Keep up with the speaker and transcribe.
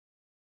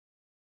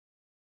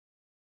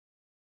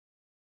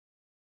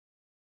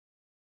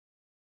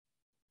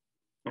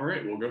All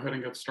right, we'll go ahead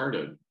and get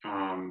started.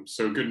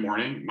 So good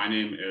morning. My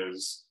name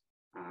is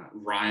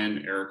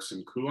Ryan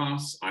Erickson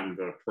Kulas. I'm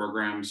the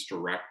programs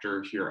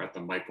director here at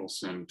the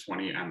Michelson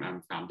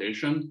 20mm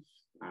Foundation.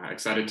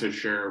 Excited to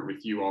share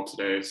with you all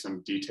today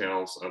some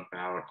details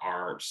about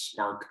our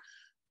Spark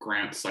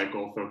grant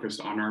cycle focused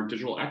on our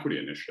digital equity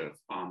initiative.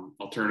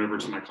 I'll turn it over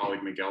to my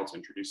colleague Miguel to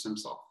introduce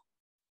himself.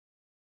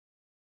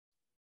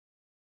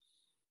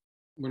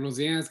 Buenos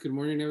dias, good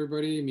morning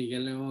everybody.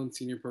 Miguel Leon,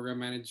 Senior Program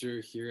Manager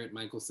here at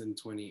Michelson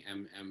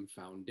 20mm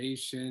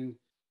Foundation.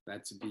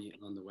 Glad to be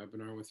on the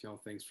webinar with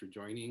y'all. Thanks for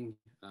joining.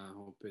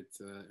 Hope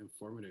it's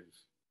informative.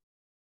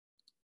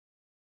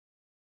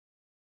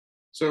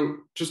 So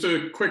just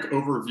a quick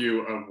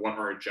overview of what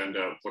our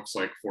agenda looks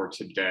like for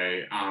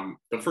today.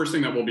 The first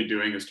thing that we'll be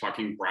doing is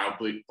talking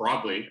broadly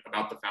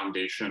about the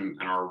foundation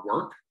and our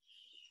work.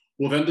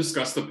 We'll then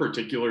discuss the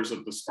particulars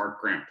of the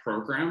Spark Grant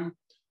program.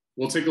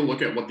 We'll take a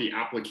look at what the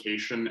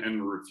application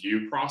and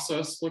review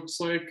process looks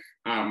like.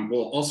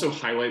 We'll also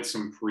highlight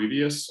some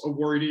previous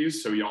awardees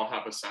so y'all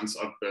have a sense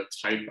of the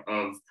type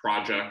of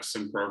projects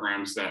and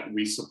programs that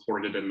we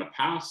supported in the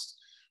past.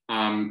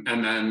 And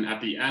then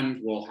at the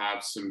end, we'll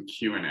have some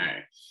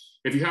Q&A.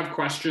 If you have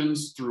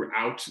questions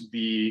throughout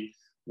the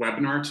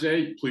webinar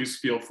today, please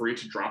feel free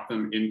to drop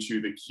them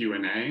into the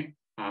Q&A.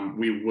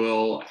 We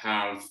will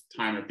have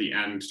time at the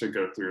end to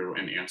go through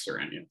and answer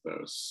any of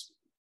those.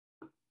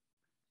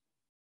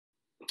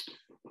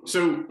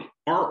 So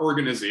our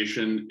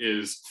organization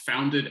is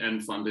founded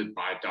and funded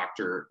by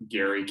Dr.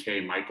 Gary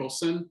K.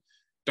 Michelson.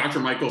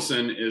 Dr.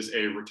 Michelson is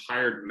a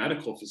retired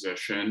medical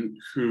physician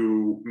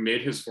who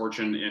made his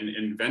fortune in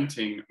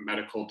inventing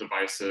medical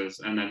devices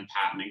and then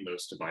patenting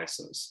those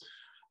devices.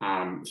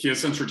 He has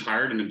since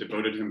retired and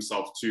devoted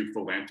himself to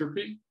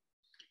philanthropy.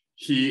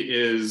 He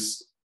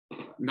is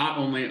not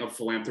only a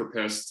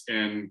philanthropist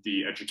in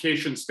the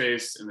education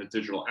space, in the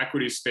digital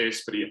equity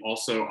space, but he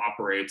also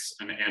operates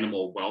an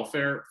animal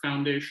welfare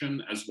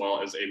foundation as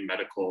well as a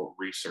medical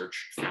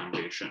research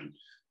foundation.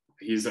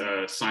 He's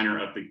a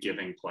signer of the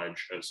Giving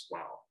Pledge as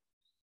well.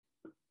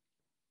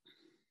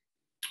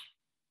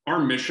 Our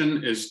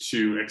mission is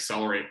to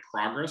accelerate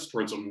progress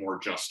towards a more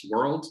just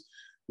world.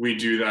 We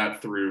do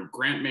that through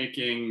grant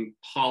making,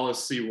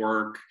 policy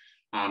work,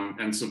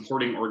 and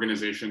supporting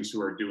organizations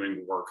who are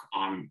doing work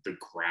on the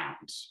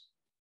ground.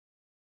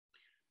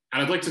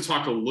 And I'd like to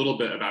talk a little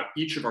bit about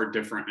each of our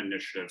different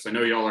initiatives. I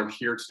know y'all are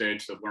here today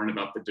to learn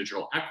about the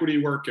digital equity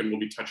work, and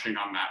we'll be touching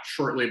on that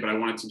shortly, but I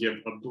wanted to give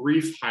a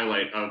brief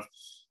highlight of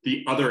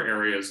the other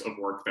areas of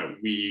work that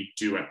we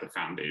do at the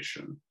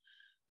foundation.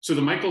 So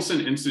the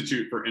Michelson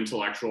Institute for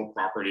Intellectual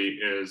Property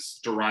is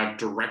derived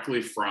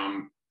directly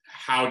from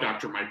how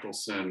Dr.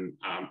 Michelson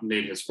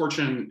made his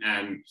fortune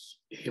and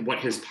what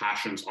his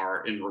passions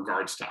are in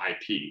regards to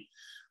IP.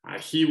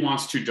 He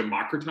wants to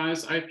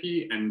democratize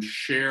IP and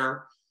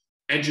share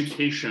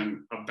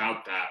education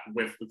about that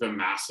with the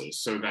masses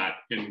so that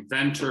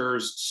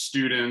inventors,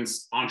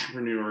 students,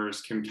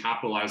 entrepreneurs can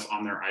capitalize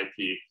on their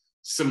IP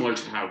similar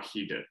to how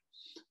he did.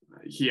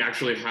 He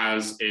actually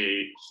has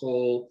a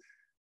whole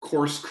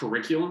course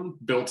curriculum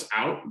built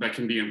out that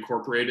can be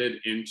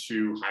incorporated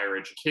into higher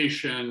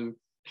education,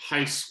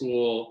 high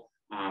school,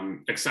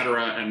 et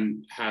cetera,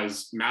 and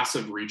has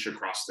massive reach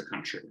across the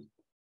country.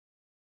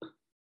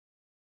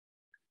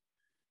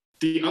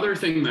 The other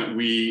thing that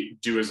we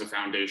do as a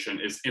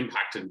foundation is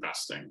impact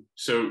investing.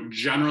 So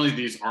generally,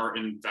 these are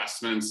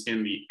investments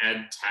in the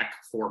ed tech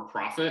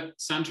for-profit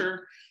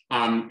center,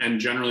 and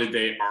generally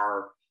they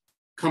are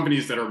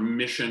companies that are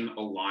mission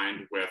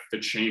aligned with the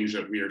change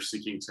that we are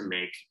seeking to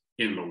make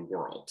in the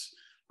world.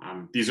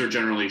 These are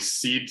generally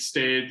seed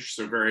stage,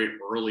 so very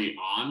early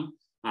on.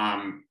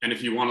 And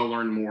if you want to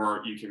learn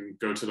more, you can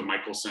go to the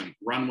Michelson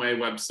Runway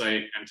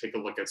website and take a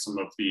look at some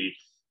of the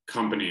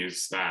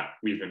companies that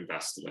we've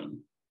invested in.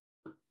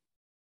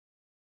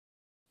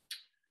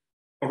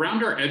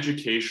 Around our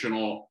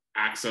educational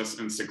access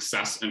and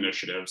success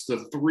initiatives,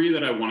 the three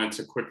that I wanted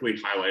to quickly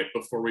highlight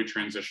before we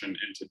transition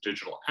into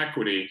digital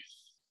equity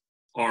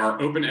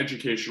are open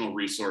educational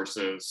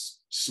resources,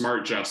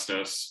 smart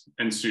justice,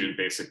 and student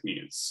basic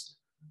needs.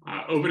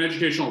 Open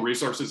educational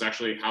resources is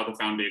actually how the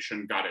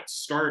foundation got its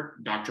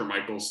start. Dr.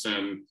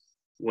 Michelson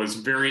was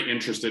very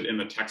interested in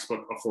the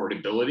textbook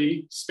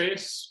affordability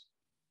space.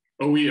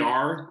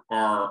 OER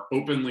are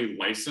openly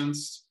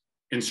licensed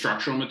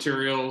instructional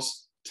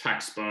materials,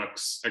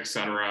 textbooks, et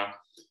cetera,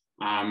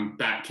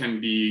 that can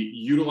be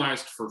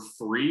utilized for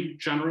free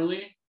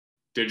generally,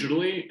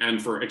 digitally,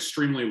 and for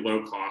extremely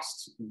low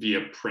cost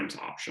via print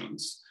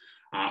options.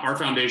 Our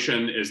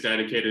foundation is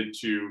dedicated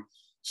to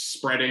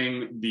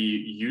spreading the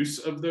use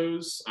of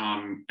those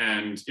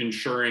and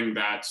ensuring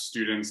that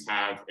students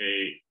have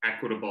an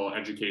equitable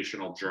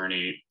educational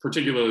journey,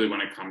 particularly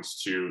when it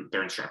comes to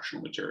their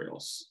instructional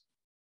materials.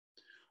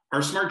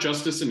 Our Smart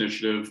Justice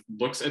Initiative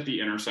looks at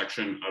the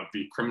intersection of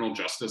the criminal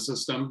justice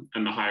system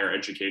and the higher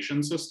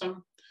education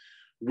system.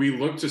 We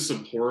look to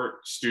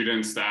support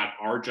students that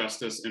are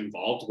justice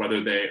involved,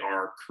 whether they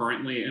are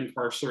currently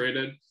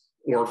incarcerated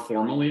or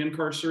formerly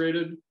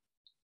incarcerated.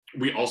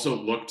 We also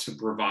look to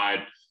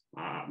provide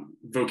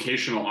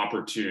vocational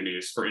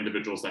opportunities for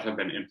individuals that have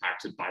been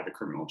impacted by the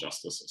criminal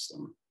justice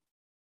system.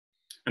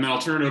 And then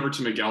I'll turn it over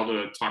to Miguel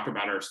to talk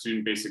about our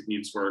student basic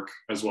needs work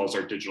as well as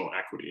our digital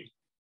equity.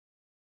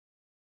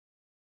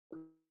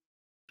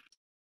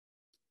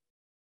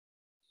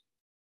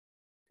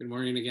 Good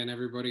morning again,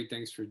 everybody.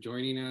 Thanks for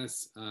joining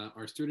us.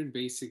 Our Student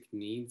Basic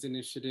Needs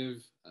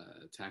Initiative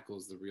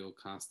tackles the real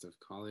cost of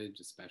college,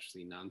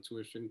 especially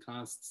non-tuition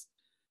costs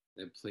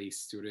that place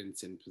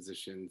students in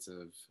positions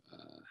of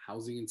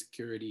housing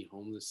insecurity,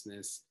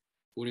 homelessness,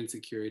 food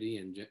insecurity,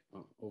 and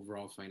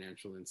overall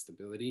financial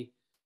instability.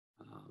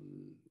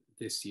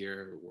 This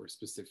year, we're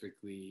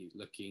specifically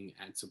looking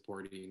at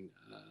supporting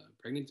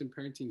pregnant and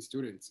parenting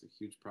students, a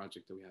huge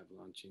project that we have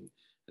launching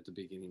at the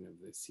beginning of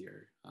this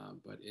year.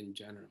 But in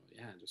general,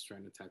 yeah, just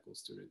trying to tackle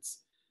students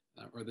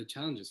or the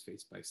challenges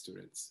faced by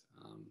students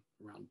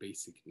around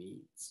basic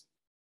needs.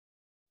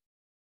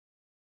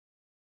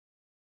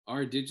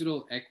 Our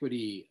digital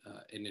equity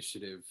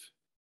initiative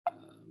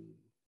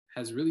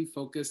has really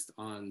focused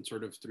on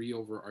sort of three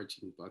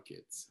overarching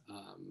buckets: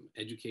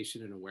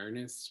 education and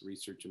awareness,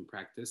 research and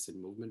practice, and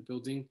movement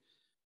building.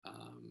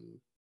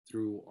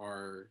 Through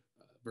our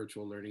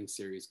virtual learning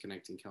series,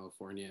 Connecting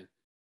California,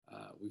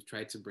 we've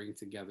tried to bring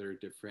together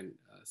different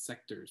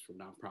sectors, from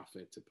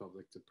nonprofit to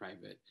public to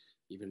private,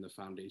 even the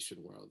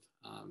foundation world,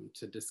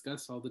 to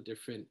discuss all the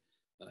different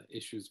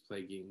issues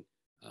plaguing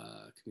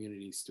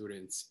community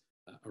students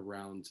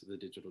around the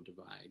digital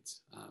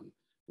divides.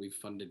 We've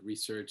funded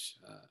research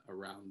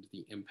around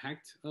the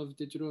impact of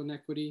digital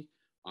inequity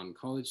on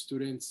college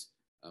students.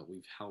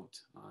 We've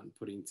helped on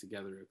putting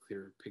together a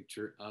clearer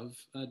picture of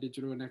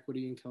digital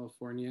inequity in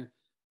California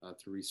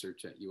through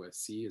research at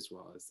USC, as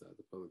well as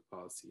the Public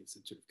Policy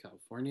Institute of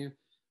California.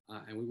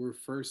 And we were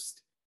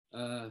first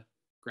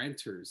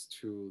grantors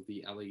to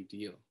the LA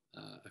Deal,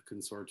 a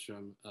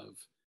consortium of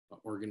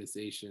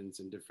organizations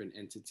and different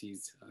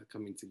entities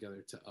coming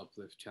together to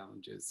uplift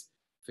challenges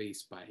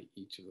faced by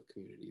each of the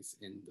communities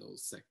in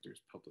those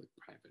sectors: public,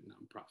 private,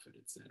 nonprofit,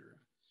 etc.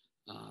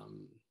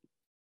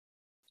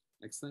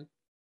 Next slide.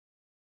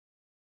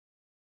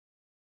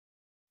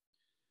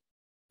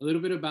 A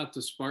little bit about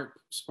the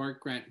Spark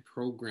Grant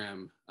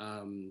program.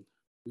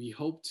 We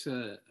hope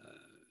to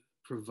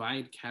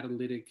provide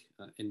catalytic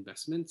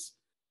investments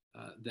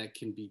that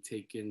can be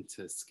taken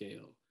to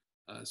scale.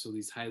 So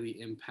these highly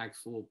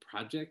impactful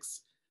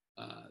projects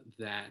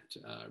that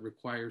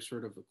require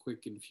sort of a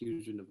quick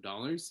infusion of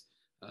dollars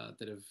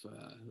that have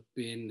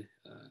been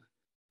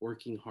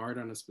working hard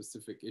on a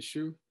specific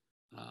issue,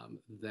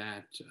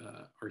 that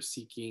are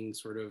seeking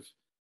sort of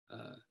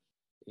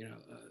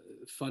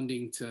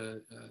funding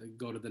to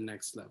go to the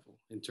next level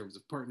in terms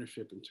of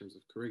partnership, in terms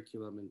of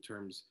curriculum, in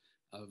terms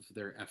of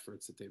their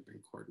efforts that they've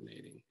been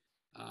coordinating.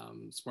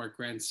 Spark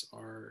Grants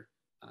are,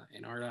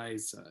 in our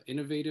eyes,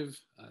 innovative,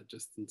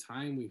 just in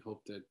time. We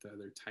hope that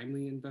they're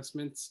timely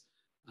investments.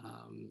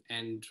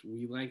 And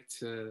we like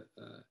to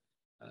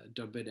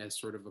dub it as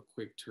sort of a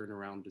quick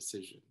turnaround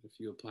decision. If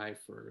you apply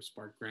for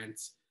Spark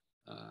Grants,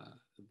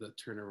 the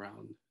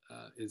turnaround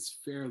is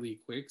fairly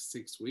quick,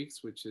 6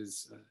 weeks, which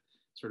is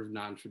sort of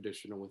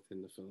non-traditional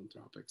within the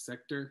philanthropic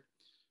sector.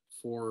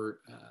 For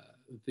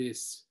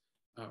this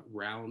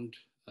round,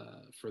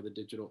 for the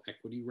digital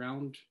equity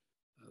round,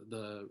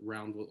 the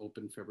round will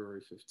open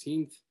February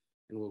 15th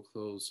and will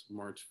close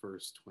March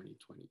 1st,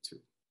 2022.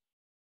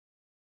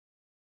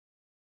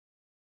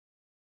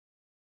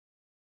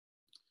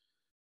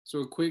 So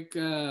a quick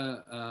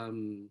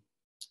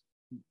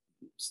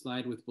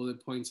slide with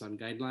bullet points on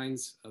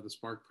guidelines. The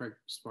Spark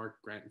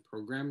Grant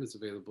program is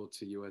available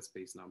to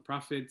US-based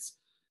nonprofits.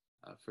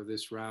 For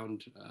this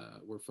round,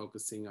 we're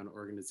focusing on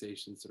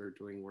organizations that are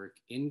doing work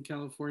in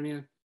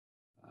California.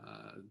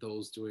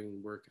 Those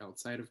doing work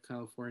outside of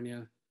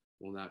California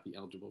will not be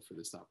eligible for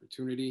this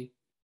opportunity.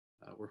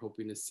 We're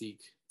hoping to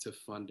seek to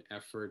fund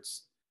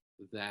efforts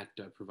that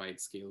provide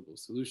scalable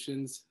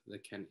solutions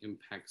that can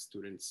impact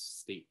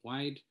students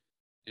statewide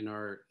and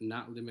are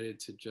not limited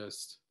to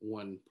just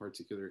one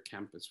particular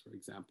campus, for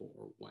example,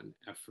 or one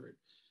effort.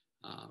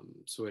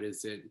 So it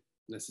isn't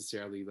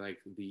necessarily like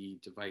the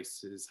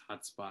devices,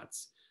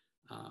 hotspots.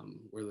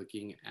 We're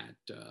looking at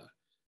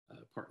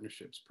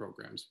partnerships,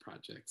 programs,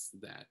 projects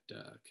that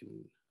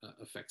can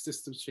affect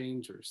systems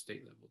change or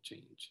state level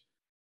change.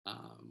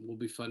 We'll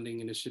be funding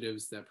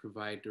initiatives that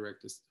provide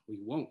we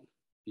won't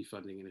be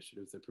funding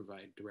initiatives that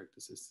provide direct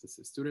assistance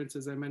to students,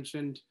 as I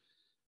mentioned.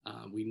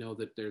 We know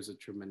that there's a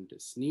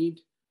tremendous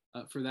need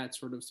for that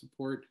sort of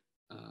support,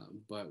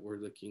 but we're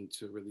looking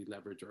to really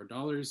leverage our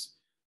dollars,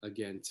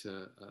 again,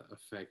 to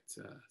affect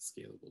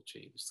scalable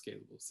change,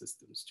 scalable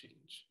systems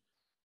change.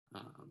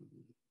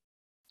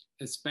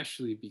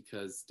 Especially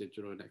because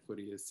digital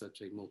inequity is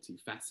such a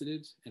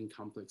multifaceted and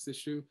complex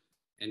issue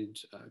and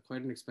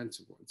quite an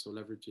expensive one. So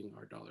leveraging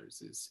our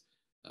dollars is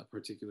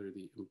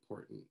particularly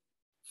important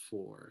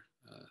for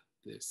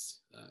this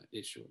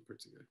issue in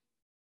particular.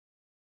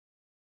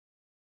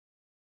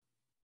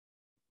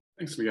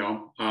 Thanks,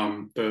 Miguel.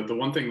 The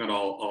one thing that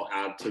I'll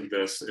add to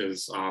this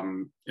is,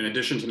 in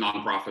addition to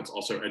nonprofits,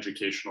 also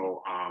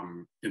educational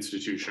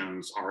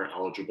institutions are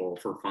eligible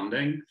for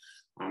funding.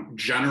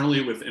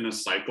 Generally, within a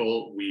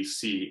cycle, we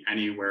see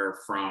anywhere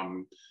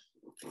from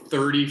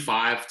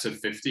 35 to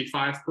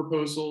 55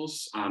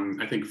 proposals.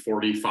 I think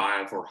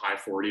 45 or high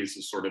 40s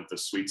is sort of the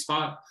sweet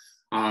spot.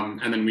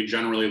 And then we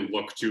generally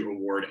look to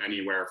award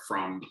anywhere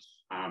from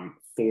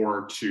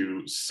 4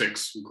 to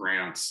 6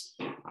 grants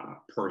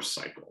per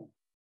cycle.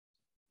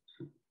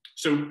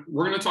 So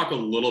we're going to talk a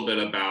little bit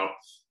about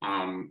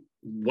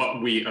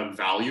what we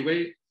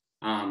evaluate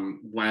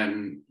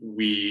when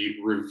we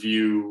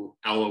review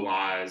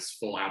LOIs,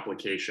 full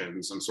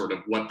applications, and sort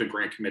of what the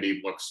grant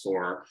committee looks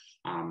for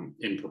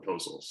in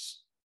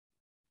proposals.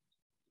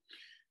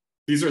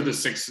 These are the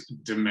 6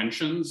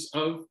 dimensions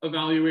of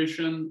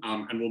evaluation,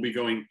 and we'll be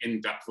going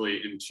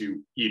in-depthly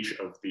into each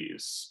of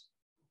these.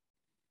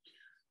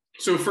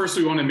 So first,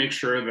 we want to make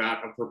sure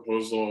that a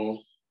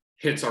proposal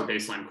hits our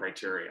baseline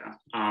criteria.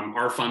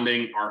 Our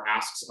funding, our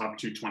asks up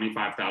to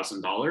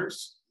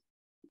 $25,000.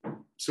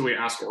 So we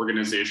ask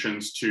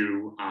organizations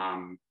to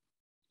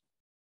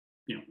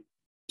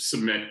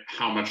submit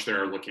how much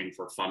they're looking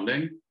for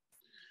funding.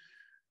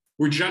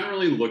 We're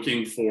generally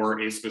looking for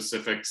a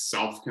specific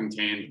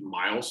self-contained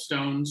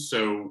milestone.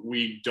 So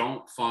we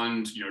don't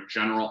fund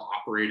general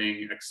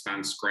operating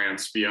expense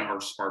grants via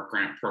our Spark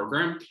Grant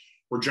program.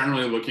 We're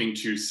generally looking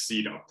to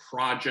seed a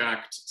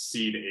project,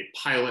 seed a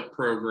pilot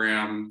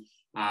program.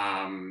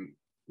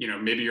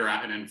 Maybe you're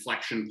at an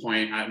inflection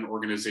point at an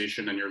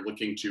organization and you're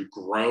looking to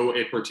grow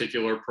a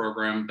particular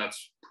program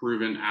that's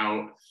proven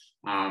out.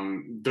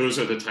 Those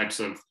are the types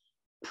of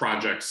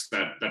projects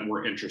that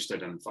we're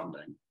interested in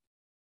funding.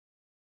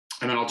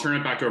 And then I'll turn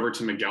it back over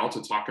to Miguel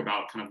to talk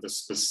about kind of the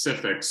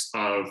specifics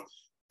of,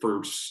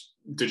 for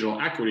digital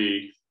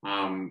equity,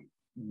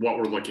 what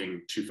we're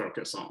looking to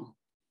focus on.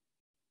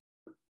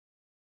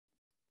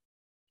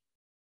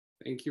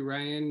 Thank you,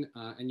 Ryan.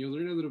 And you'll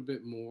learn a little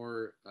bit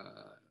more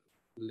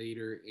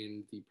later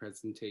in the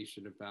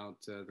presentation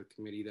about the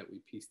committee that we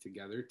pieced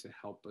together to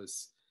help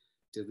us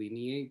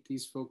delineate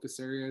these focus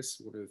areas.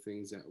 One of the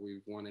things that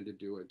we've wanted to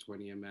do at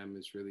 20MM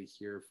is really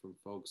hear from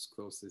folks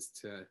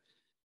closest to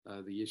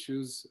the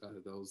issues,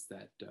 those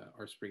that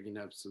are springing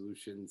up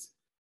solutions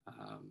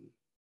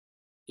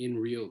in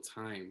real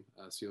time.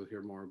 So you'll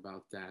hear more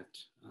about that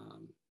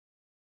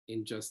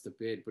in just a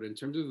bit. But in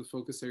terms of the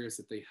focus areas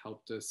that they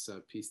helped us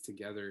piece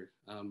together,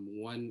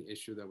 one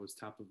issue that was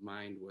top of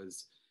mind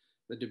was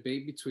the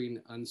debate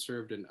between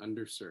unserved and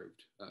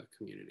underserved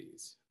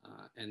communities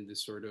and the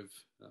sort of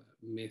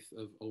myth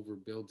of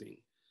overbuilding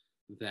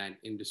that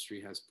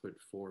industry has put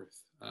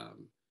forth.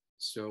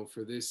 So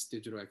for this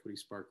Digital Equity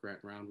Spark Grant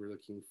round, we're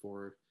looking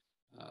for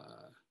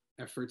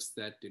efforts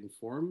that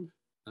inform,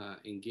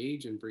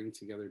 engage, and bring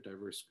together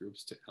diverse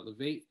groups to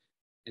elevate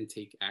and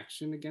take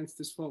action against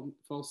this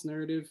false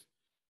narrative.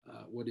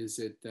 What is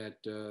it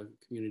that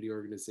community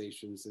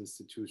organizations,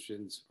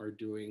 institutions are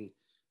doing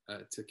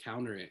to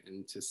counter it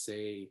and to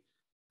say,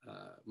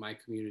 my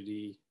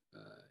community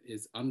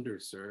is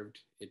underserved?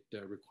 It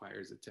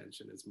requires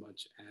attention as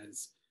much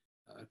as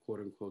quote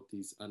unquote,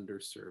 these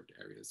underserved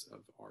areas of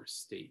our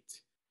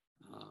state.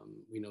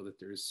 We know that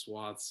there's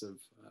swaths of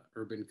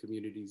urban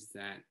communities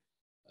that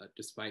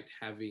despite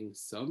having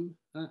some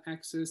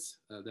access,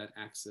 that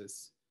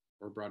access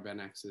or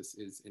broadband access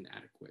is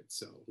inadequate.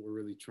 So we're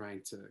really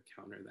trying to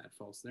counter that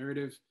false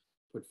narrative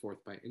put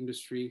forth by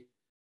industry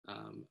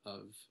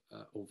of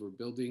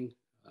overbuilding,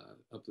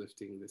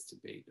 uplifting this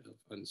debate of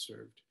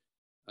unserved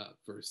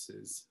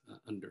versus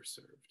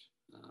underserved.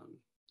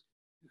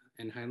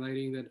 And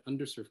highlighting that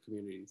underserved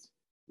communities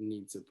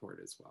need support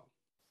as well.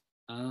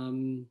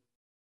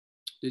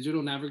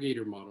 Digital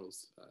navigator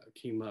models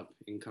came up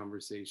in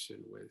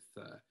conversation with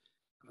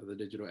the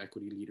digital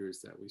equity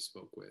leaders that we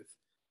spoke with.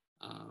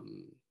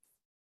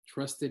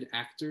 Trusted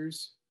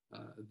actors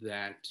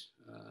that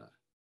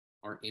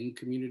are in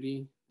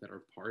community, that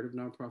are part of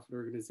nonprofit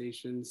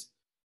organizations,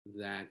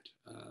 that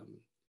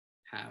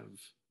have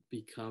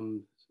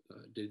become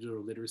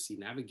digital literacy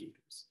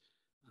navigators,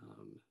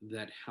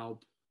 that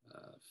help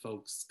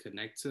folks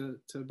connect to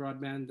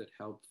broadband, that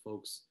help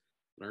folks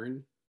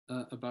learn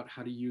about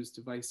how to use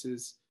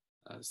devices.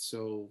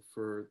 So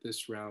for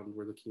this round,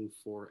 we're looking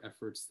for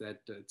efforts that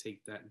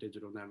take that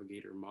digital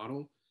navigator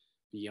model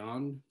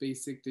beyond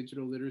basic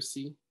digital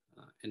literacy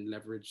and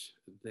leverage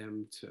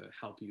them to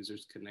help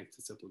users connect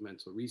to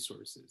supplemental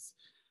resources.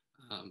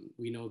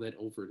 We know that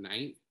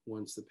overnight,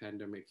 once the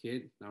pandemic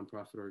hit,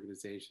 nonprofit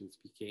organizations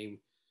became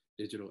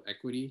digital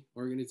equity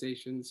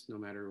organizations, no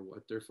matter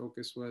what their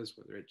focus was,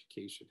 whether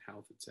education,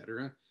 health,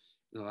 etc.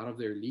 And a lot of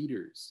their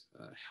leaders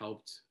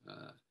helped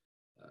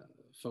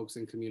folks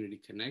in community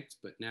connect,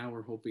 but now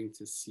we're hoping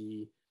to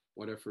see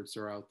what efforts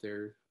are out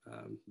there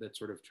that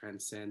sort of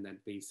transcend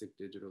that basic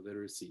digital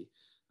literacy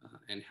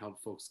and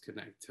help folks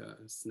connect to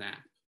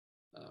SNAP,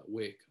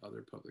 WIC,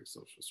 other public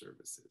social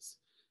services.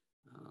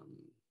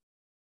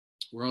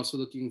 We're also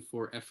looking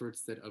for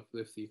efforts that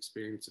uplift the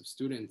experience of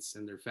students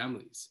and their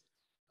families.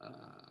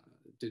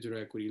 digital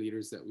equity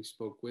leaders that we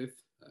spoke with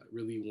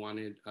really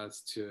wanted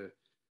us to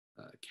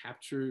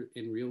capture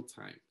in real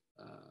time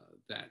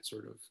that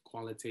sort of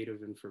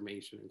qualitative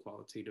information and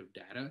qualitative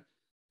data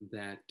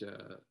that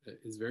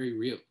is very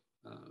real.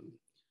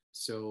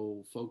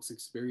 So folks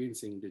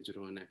experiencing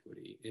digital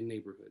inequity in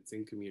neighborhoods,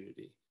 in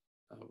community,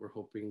 we're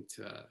hoping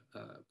to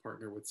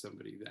partner with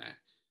somebody that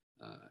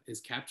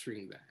is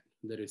capturing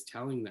that is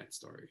telling that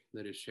story,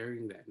 that is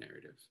sharing that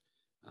narrative.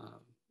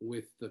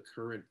 With the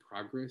current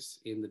progress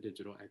in the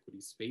digital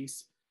equity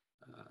space,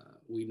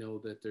 we know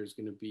that there's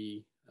going to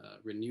be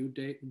renewed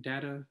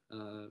data,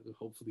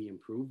 hopefully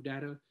improved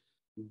data,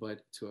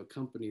 but to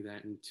accompany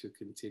that and to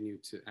continue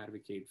to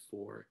advocate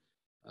for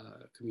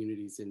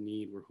communities in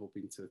need, we're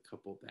hoping to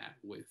couple that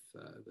with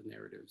the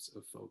narratives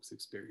of folks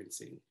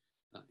experiencing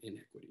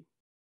inequity.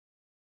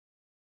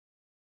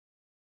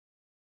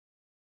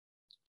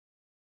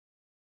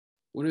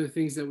 One of the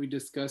things that we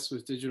discussed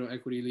with digital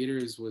equity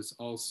leaders was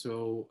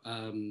also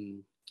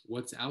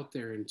what's out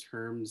there in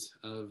terms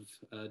of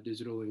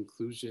digital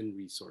inclusion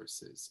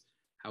resources.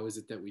 How is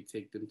it that we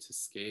take them to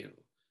scale?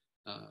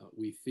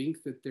 We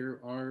think that there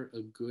are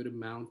a good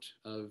amount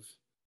of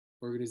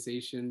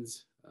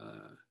organizations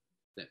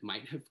that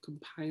might have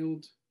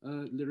compiled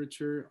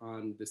literature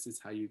on this is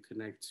how you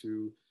connect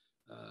to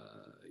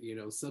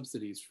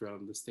subsidies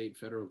from the state,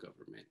 federal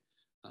government.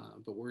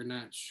 But we're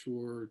not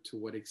sure to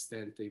what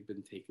extent they've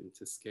been taken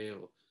to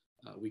scale.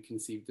 We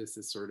conceive this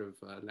as sort of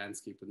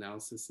landscape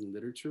analysis and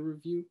literature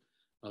review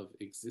of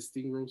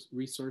existing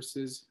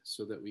resources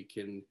so that we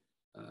can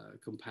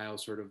compile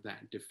sort of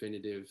that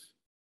definitive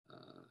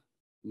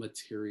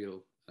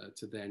material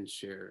to then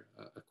share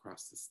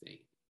across the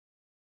state.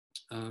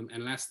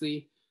 And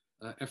lastly,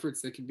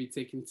 efforts that can be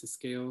taken to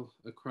scale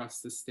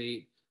across the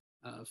state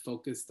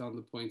focused on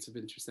the points of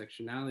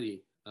intersectionality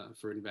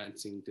for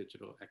advancing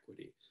digital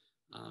equity.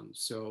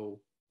 So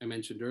I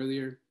mentioned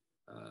earlier,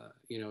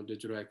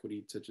 digital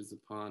equity touches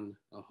upon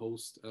a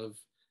host of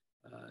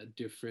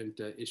different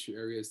issue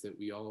areas that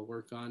we all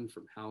work on,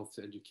 from health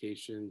to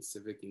education,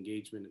 civic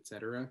engagement, et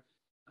cetera.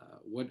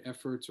 What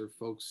efforts are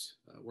folks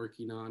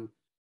working on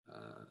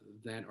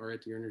that are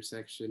at the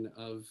intersection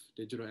of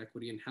digital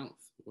equity and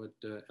health? What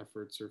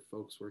efforts are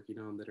folks working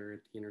on that are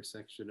at the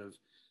intersection of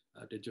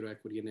digital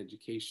equity and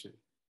education?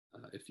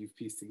 If you've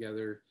pieced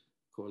together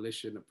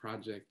coalition, a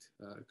project,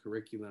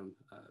 curriculum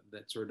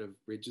that sort of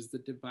bridges the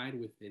divide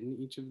within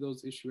each of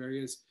those issue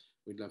areas,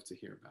 we'd love to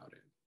hear about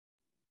it.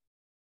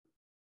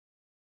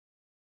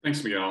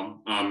 Thanks,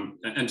 Miguel.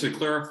 And to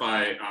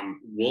clarify,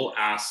 we'll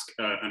ask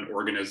an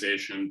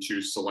organization to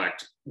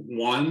select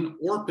one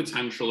or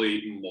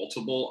potentially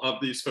multiple of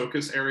these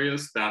focus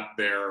areas that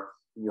their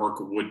work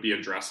would be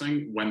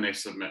addressing when they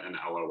submit an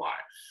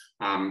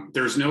LOI.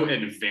 There's no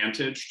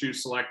advantage to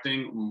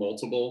selecting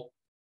multiple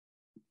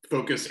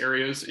focus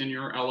areas in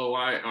your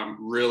LOI.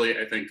 Really,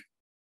 I think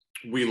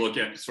we look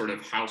at sort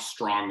of how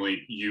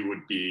strongly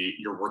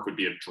your work would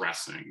be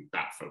addressing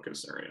that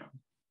focus area.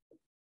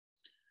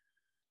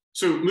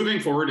 So moving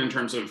forward in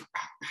terms of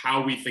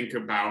how we think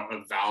about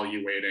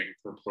evaluating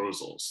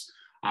proposals,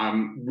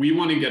 we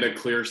want to get a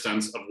clear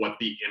sense of what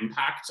the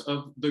impact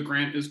of the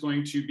grant is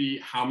going to be.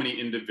 How many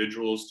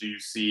individuals do you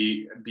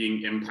see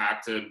being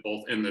impacted,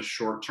 both in the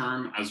short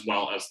term as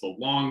well as the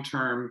long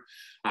term?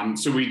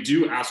 So we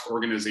do ask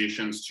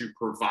organizations to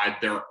provide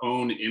their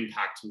own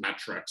impact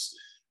metrics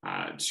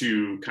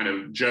to kind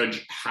of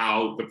judge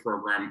how the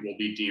program will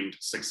be deemed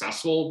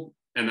successful.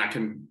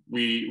 And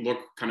we look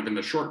kind of in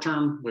the short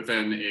term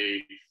within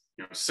a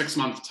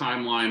 6-month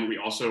timeline. We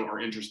also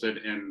are interested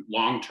in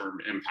long-term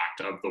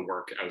impact of the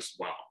work as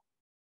well.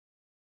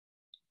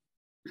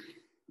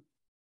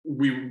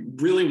 We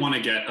really want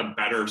to get a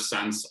better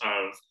sense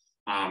of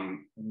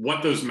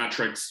what those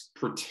metrics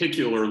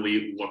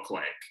particularly look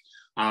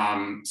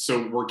like.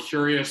 So we're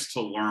curious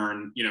to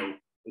learn,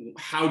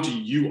 how do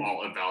you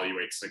all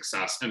evaluate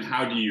success and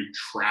how do you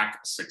track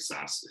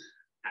success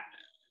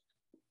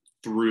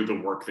through the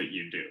work that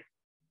you do?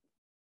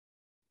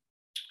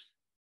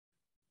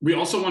 We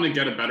also want to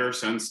get a better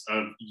sense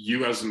of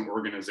you as an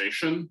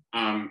organization.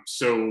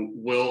 So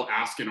we'll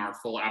ask in our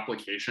full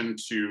application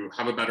to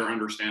have a better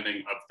understanding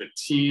of the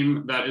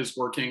team that is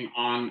working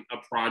on a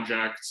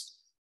project.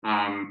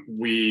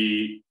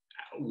 We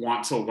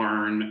want to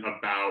learn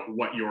about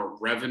what your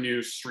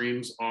revenue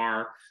streams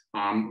are,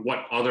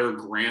 what other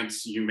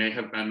grants you may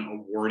have been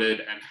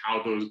awarded and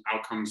how those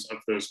outcomes of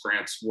those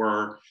grants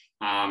were.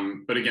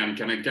 But again,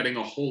 kind of getting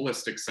a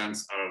holistic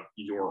sense of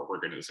your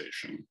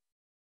organization.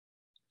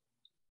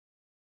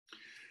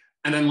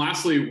 And then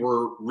lastly,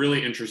 we're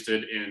really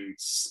interested in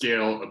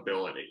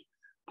scalability.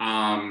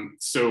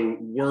 So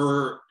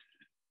we're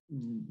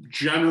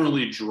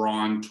generally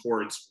drawn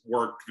towards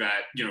work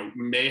that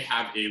may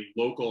have a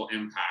local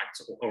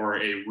impact or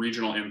a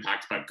regional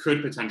impact, but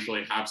could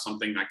potentially have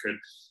something that could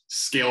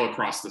scale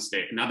across the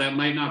state. Now, that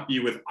might not be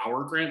with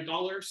our grant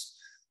dollars.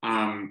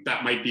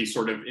 That might be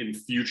sort of in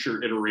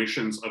future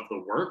iterations of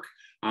the work.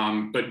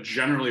 But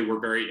generally,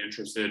 we're very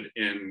interested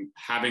in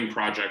having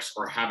projects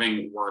or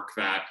having work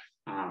that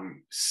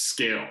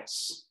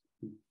scales.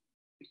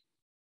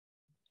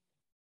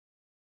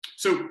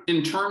 So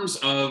in terms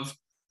of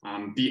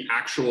the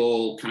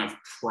actual kind of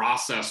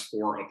process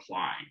for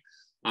applying,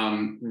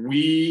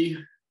 we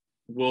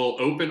will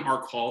open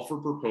our call for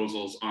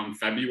proposals on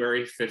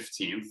February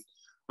 15th.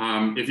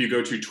 If you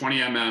go to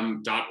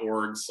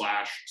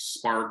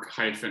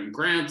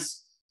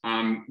 20mm.org/spark-grants,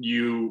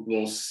 you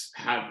will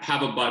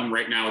have a button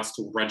right now. It's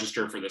to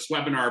register for this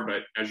webinar,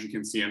 but as you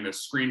can see in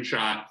this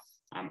screenshot,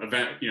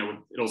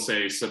 it'll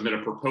say submit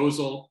a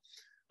proposal.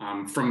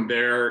 From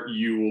there,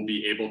 you will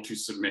be able to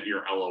submit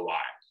your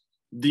LOI.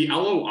 The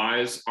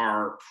LOIs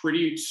are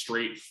pretty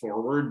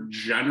straightforward.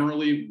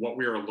 Generally, what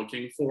we are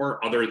looking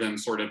for, other than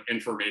sort of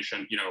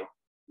information,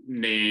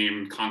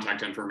 name,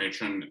 contact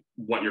information,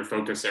 what your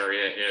focus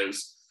area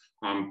is.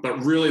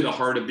 But really the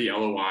heart of the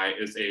LOI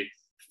is a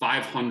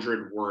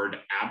 500-word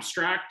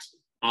abstract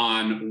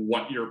on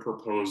what you're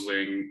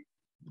proposing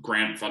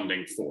grant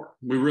funding for.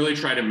 We really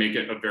try to make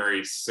it a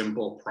very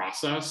simple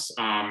process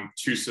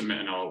to submit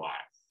an LOI.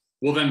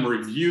 We'll then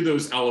review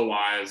those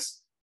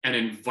LOIs and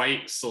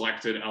invite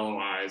selected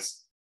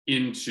LOIs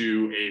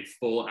into a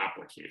full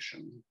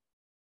application.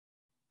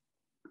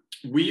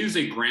 We use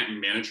a grant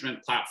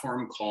management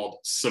platform called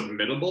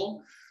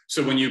Submittable.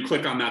 So when you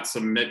click on that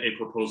submit a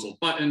proposal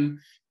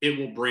button, it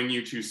will bring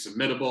you to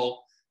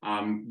Submittable.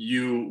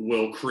 You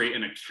will create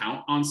an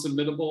account on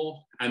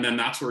Submittable, and then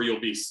that's where you'll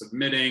be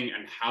submitting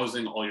and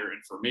housing all your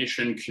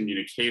information.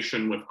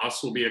 Communication with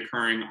us will be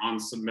occurring on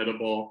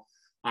Submittable.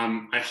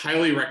 I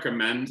highly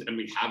recommend, and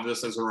we have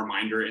this as a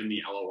reminder in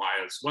the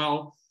LOI as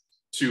well,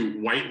 to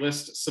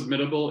whitelist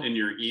Submittable in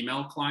your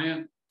email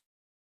client,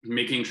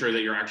 making sure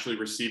that you're actually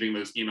receiving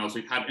those emails.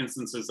 We've had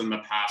instances in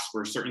the past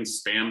where certain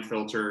spam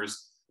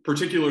filters,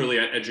 particularly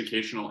at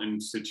educational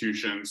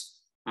institutions,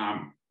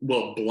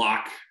 will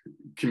block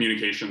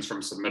communications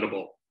from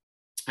Submittable.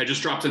 I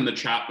just dropped in the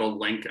chat the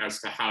link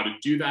as to how to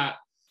do that.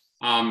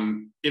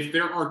 If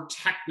there are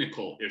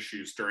technical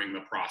issues during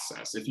the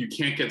process, if you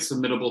can't get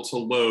Submittable to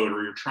load,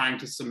 or you're trying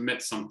to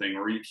submit something,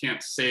 or you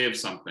can't save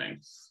something,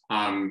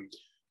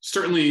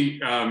 certainly,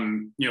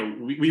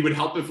 we would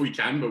help if we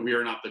can, but we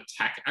are not the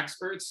tech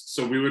experts.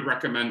 So we would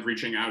recommend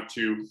reaching out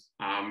to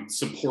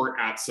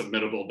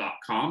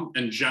support@submittable.com,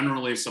 and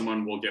generally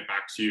someone will get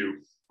back to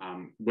you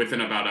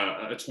within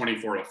about a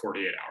 24 to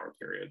 48 hour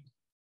period.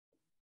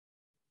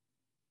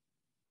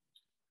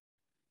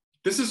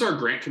 This is our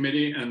grant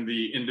committee, and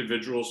the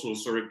individuals will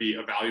sort of be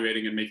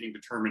evaluating and making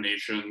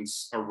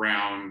determinations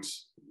around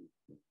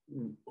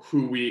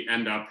who we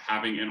end up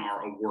having in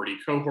our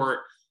awardee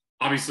cohort.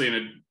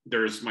 Obviously,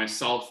 there's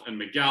myself and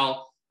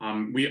Miguel.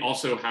 We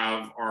also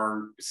have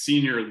our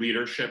senior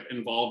leadership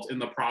involved in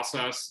the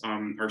process,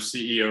 our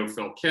CEO,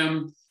 Phil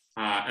Kim,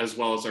 as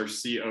well as our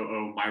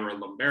COO, Myra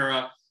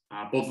Lumbera.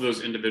 Both of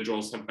those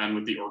individuals have been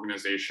with the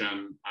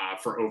organization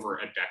for over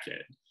a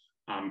decade.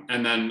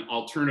 And then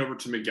I'll turn over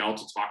to Miguel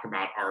to talk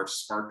about our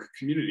Spark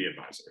community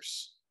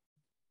advisors.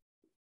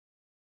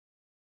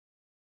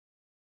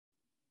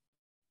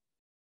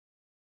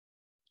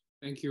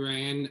 Thank you,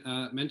 Ryan.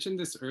 Mentioned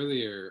this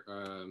earlier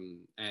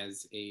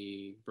as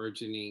a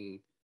burgeoning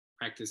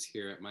practice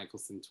here at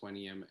Michelson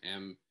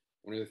 20mm.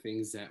 One of the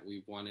things that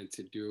we wanted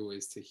to do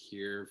is to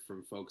hear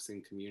from folks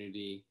in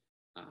community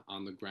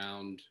on the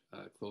ground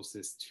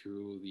closest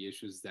to the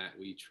issues that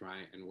we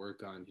try and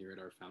work on here at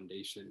our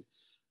foundation.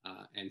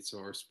 And so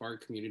our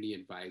Spark community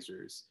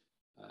advisors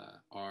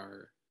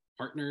are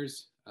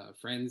partners,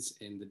 friends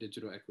in the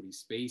digital equity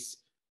space,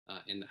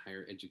 in the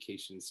higher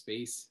education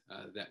space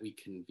that we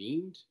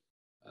convened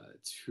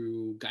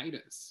to guide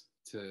us,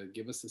 to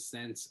give us a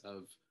sense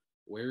of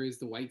where is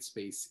the white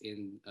space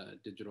in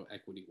digital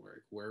equity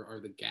work? Where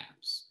are the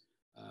gaps?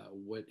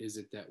 What is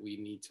it that we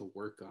need to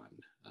work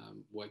on?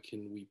 What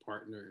can we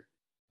partner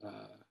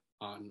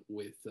on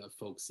with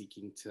folks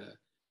seeking to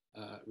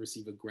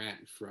receive a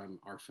grant from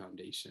our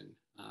foundation?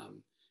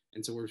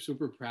 And so we're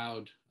super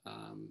proud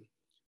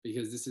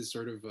because this is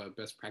sort of a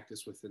best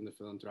practice within the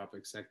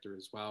philanthropic sector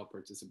as well,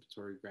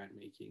 participatory grant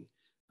making.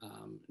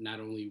 Not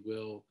only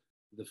will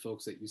the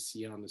folks that you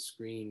see on the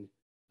screen,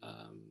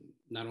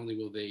 not only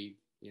will they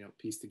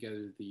piece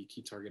together the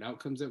key target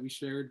outcomes that we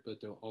shared, but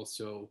they'll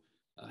also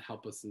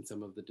help us in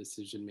some of the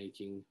decision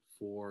making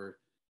for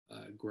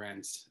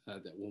grants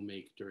that we'll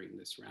make during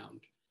this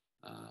round.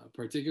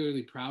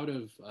 Particularly proud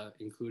of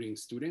including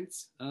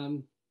students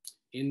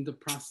in the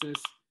process.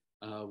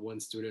 One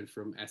student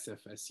from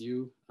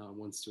SFSU,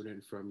 one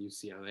student from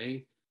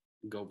UCLA,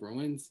 Go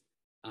Bruins,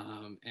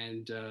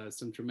 and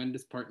some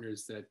tremendous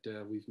partners that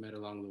we've met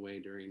along the way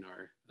during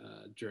our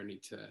journey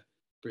to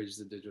bridge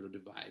the digital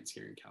divides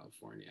here in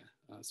California.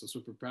 So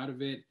super proud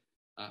of it.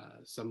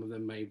 Some of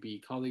them may be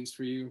colleagues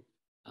for you,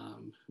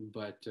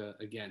 but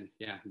again,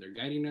 yeah, they're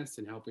guiding us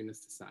and helping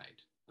us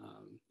decide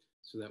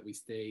so that we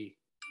stay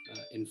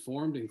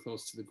informed and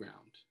close to the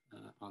ground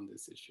on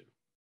this issue.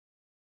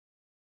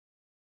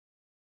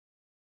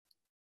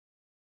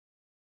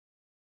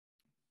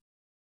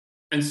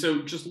 And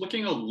so just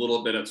looking a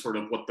little bit at sort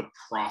of what the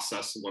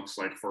process looks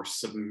like for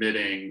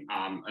submitting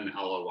an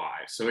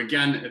LOI. So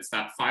again, it's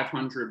that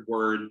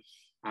 500-word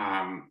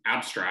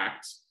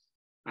abstract.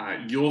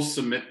 You'll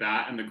submit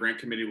that and the grant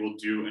committee will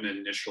do an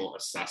initial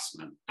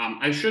assessment.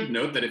 I should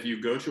note that if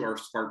you go to our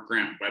Spark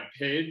Grant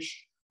webpage,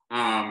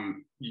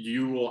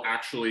 you will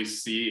actually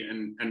see,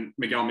 and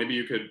Miguel, maybe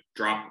you could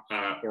drop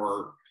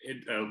the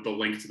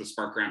link to the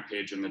Spark Grant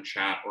page in the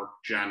chat, or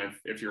Jen,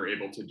 if you're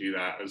able to do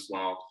that as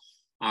well.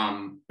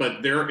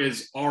 But there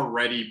is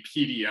already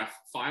PDF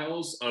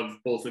files of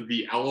both of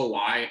the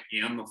LOI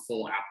and the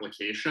full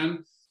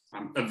application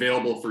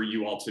available for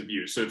you all to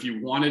view. So if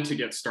you wanted to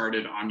get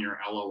started on your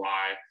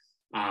LOI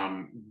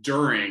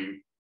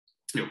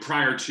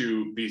prior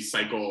to the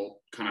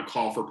cycle kind of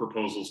call for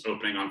proposals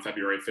opening on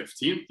February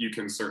 15th, you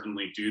can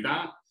certainly do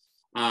that.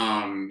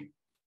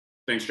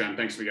 Thanks, Jen.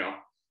 Thanks, Miguel.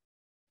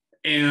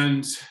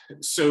 And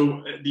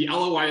so the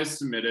LOI is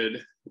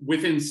submitted.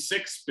 Within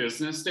 6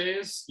 business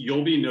days,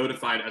 you'll be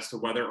notified as to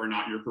whether or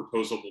not your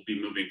proposal will be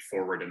moving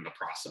forward in the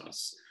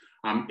process.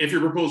 If your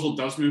proposal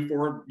does move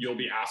forward, you'll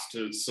be asked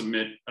to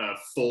submit a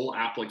full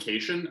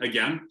application.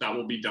 Again, that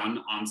will be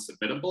done on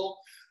Submittable.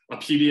 A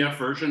PDF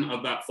version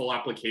of that full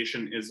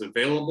application is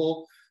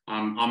available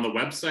on the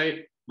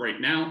website right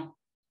now.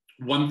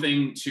 One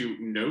thing to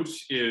note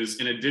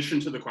is, in addition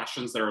to the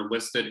questions that are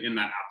listed in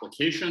that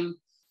application,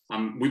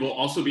 we will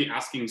also be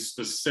asking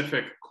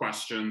specific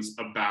questions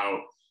about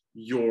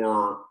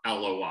your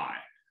LOI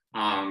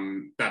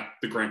that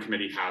the grant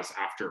committee has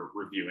after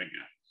reviewing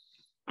it.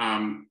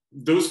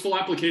 Those full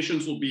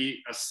applications will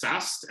be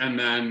assessed, and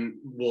then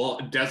we'll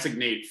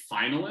designate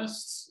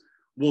finalists.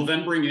 We'll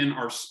then bring in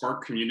our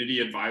Spark community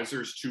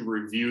advisors to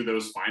review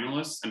those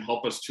finalists and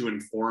help us to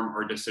inform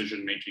our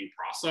decision-making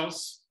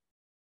process.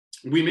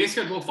 We may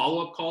schedule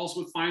follow-up calls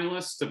with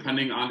finalists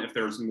depending on if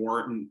there's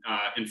more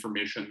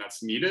information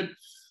that's needed.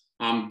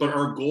 But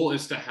our goal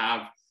is to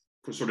have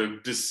sort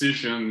of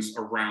decisions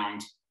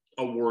around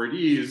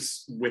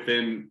awardees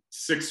within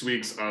 6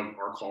 weeks of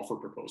our call for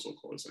proposal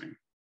closing.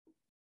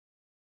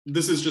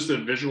 This is just a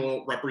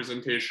visual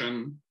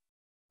representation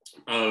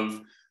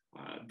of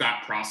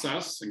that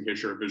process, in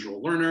case you're a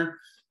visual learner.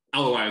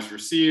 LOI is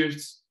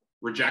received,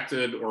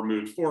 rejected, or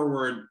moved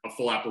forward. A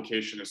full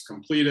application is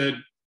completed.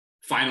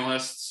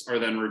 Finalists are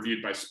then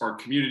reviewed by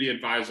Spark community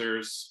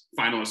advisors.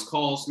 Finalist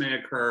calls may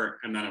occur,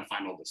 and then a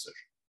final decision.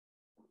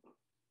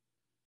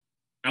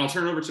 And I'll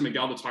turn it over to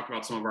Miguel to talk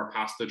about some of our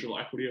past digital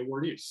equity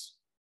awardees.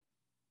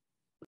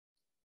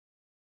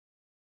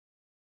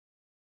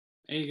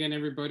 Hey again,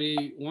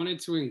 everybody. Wanted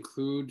to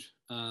include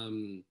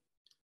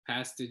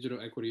past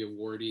digital equity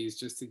awardees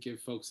just to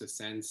give folks a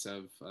sense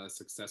of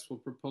successful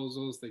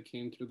proposals that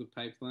came through the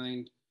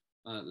pipeline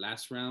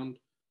last round.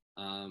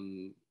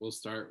 We'll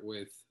start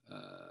with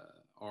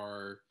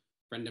our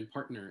friend and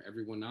partner,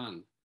 Everyone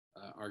On.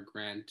 Our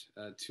grant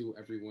to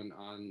Everyone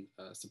On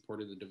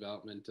supported the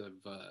development of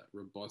a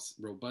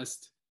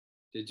robust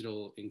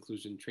digital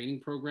inclusion training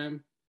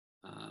program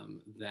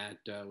that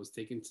was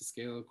taken to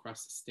scale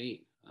across the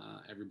state.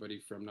 Everybody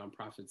from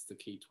nonprofits to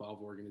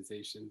K-12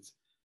 organizations,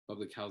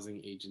 public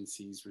housing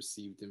agencies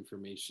received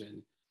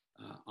information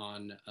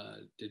on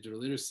digital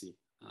literacy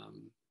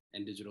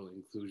and digital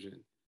inclusion.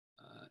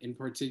 In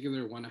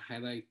particular, I want to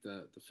highlight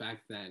the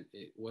fact that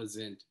it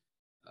wasn't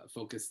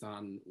focused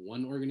on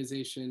one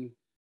organization,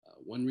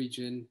 one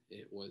region.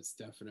 It was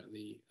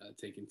definitely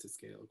taken to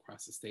scale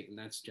across the state, and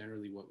that's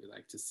generally what we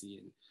like to see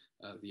in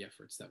the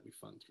efforts that we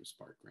fund through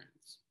Spark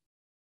Grants.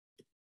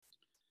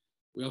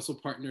 We also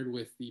partnered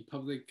with the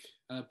Public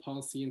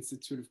Policy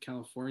Institute of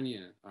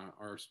California.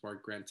 Our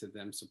Spark grant to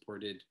them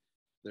supported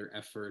their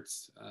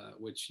efforts,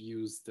 which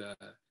used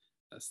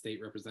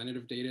state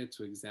representative data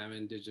to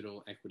examine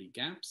digital equity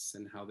gaps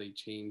and how they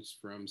changed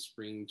from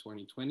spring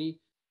 2020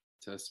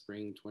 to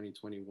spring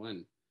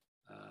 2021.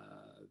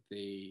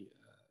 They,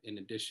 in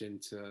addition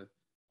to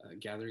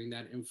gathering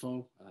that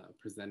info,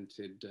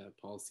 presented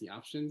policy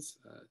options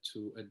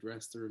to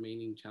address the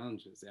remaining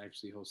challenges. They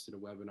actually hosted a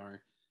webinar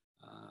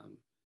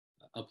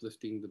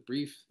uplifting the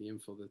brief, the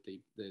info that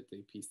they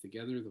pieced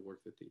together, the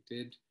work that they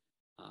did.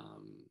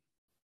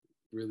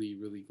 Really,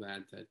 really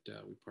glad that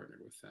we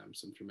partnered with them.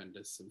 Some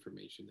tremendous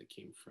information that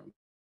came from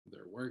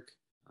their work.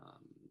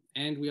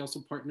 And we also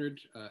partnered,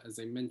 as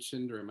I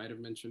mentioned, or I might have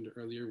mentioned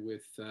earlier,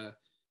 with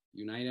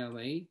Unite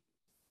LA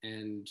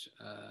and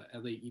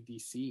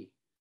LAEDC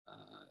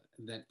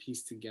that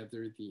pieced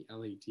together the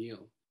LA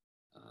deal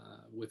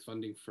with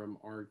funding from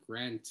our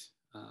grant.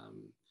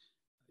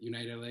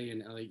 Unite LA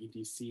and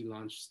LAEDC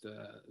launched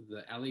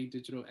the LA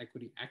Digital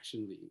Equity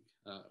Action League,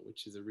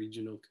 which is a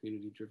regional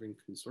community-driven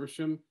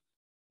consortium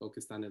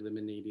focused on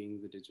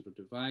eliminating the digital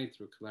divide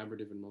through a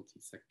collaborative and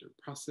multi-sector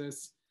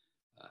process.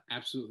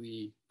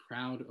 Absolutely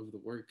proud of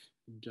the work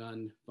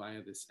done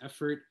via this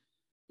effort,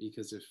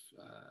 because if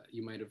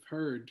you might have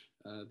heard,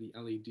 the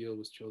LA deal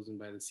was chosen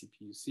by the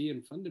CPUC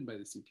and funded by the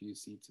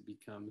CPUC to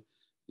become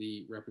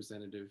the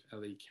representative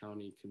LA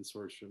County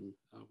consortium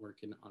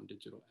working on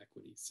digital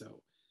equity.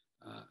 So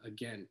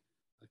again,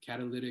 a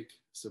catalytic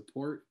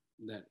support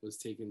that was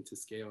taken to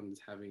scale and is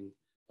having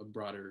a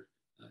broader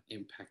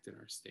impact in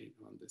our state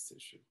on this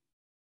issue.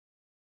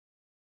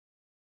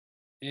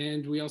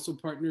 And we also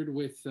partnered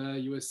with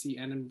USC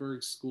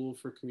Annenberg School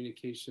for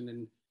Communication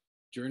and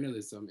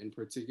Journalism, in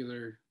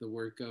particular, the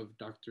work of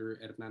Dr.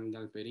 Hernan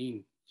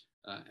Galperin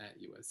at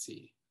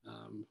USC.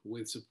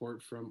 With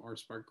support from our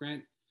Spark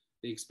Grant,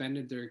 they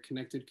expanded their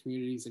Connected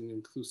Communities and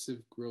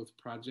Inclusive Growth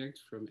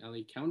project from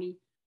LA County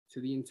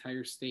to the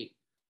entire state.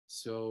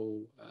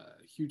 So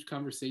huge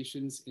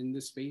conversations in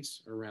this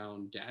space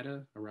around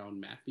data, around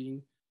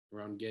mapping,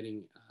 around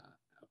getting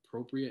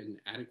appropriate and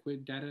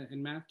adequate data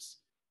and maps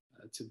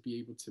to be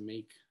able to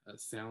make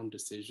sound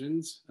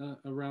decisions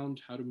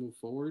around how to move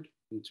forward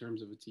in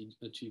terms of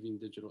achieving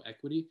digital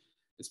equity,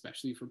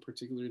 especially for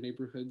particular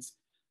neighborhoods.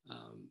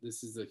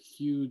 This is a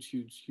huge,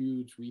 huge,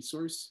 huge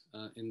resource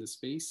in the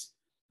space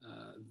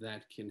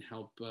that can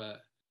help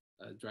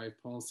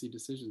drive policy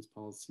decisions,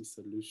 policy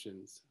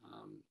solutions.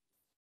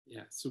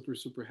 Yeah, super,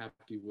 super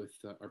happy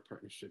with our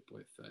partnership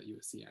with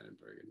USC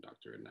Annenberg and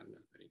Dr. Hernan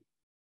Galperin.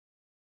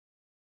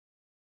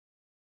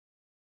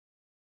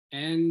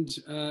 And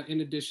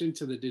in addition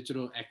to the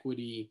digital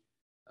equity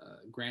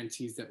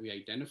grantees that we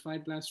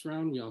identified last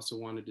round, we also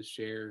wanted to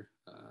share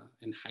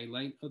and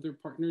highlight other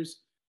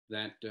partners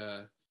that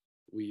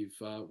we've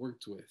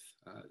worked with.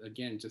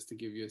 Again, just to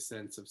give you a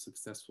sense of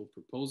successful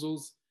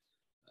proposals,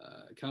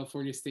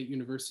 California State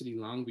University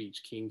Long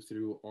Beach came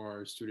through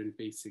our Student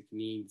Basic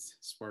Needs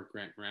Spark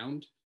Grant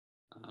round,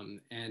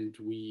 and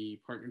we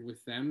partnered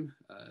with them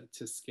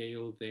to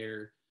scale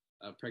their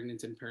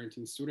pregnant and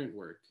parenting student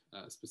work.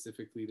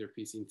 Specifically, they're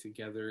piecing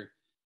together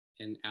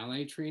an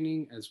ally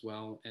training as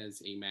well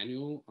as a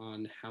manual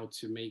on how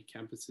to make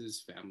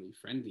campuses family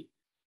friendly.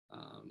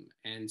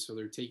 And so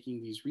they're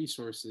taking these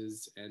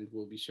resources and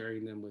we'll be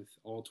sharing them with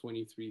all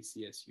 23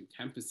 CSU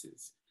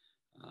campuses.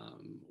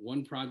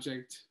 One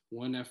project,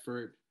 one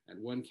effort at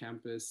one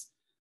campus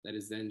that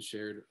is then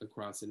shared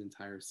across an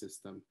entire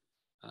system.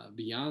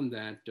 Beyond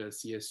that,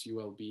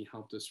 CSULB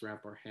helped us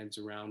wrap our heads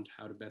around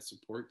how to best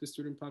support the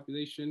student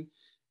population.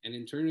 And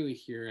internally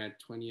here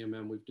at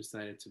 20MM, we've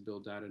decided to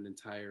build out an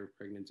entire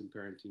pregnant and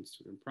parenting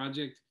student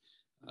project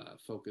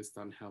focused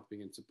on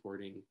helping and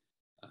supporting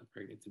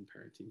pregnant and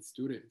parenting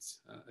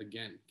students.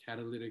 Again,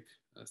 catalytic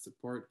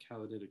support,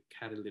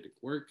 catalytic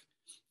work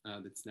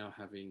that's now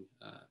having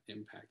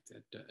impact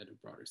at a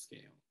broader scale.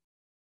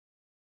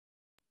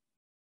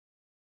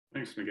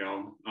 Thanks,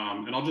 Miguel.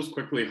 And I'll just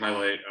quickly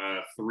highlight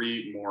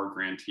 3 more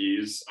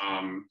grantees.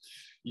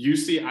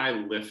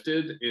 UCI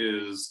Lifted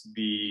is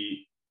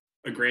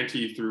a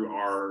grantee through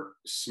our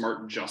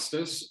Smart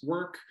Justice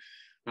work.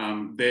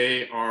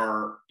 They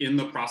are in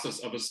the process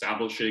of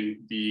establishing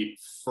the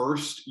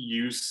first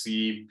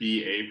UC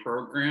BA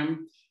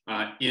program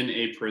in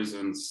a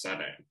prison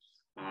setting.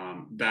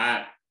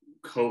 That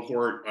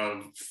cohort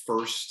of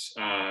first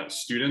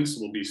students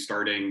will be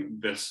starting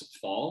this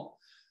fall.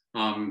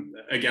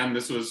 Again,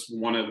 this was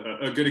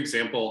a good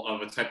example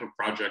of a type of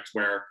project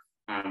where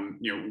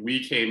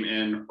we came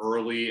in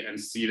early and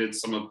seeded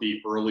some of the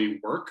early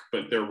work,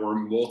 but there were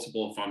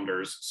multiple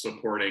funders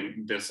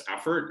supporting this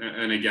effort.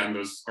 And again,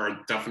 those are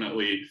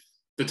definitely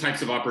the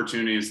types of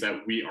opportunities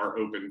that we are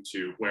open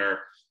to, where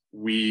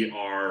we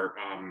are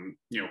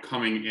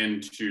coming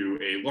into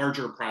a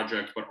larger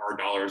project, but our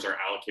dollars are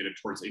allocated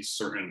towards a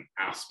certain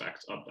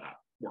aspect of that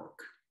work.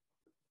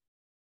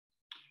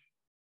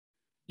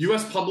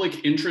 US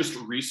Public Interest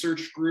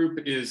Research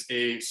Group is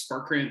a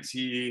Spark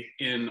grantee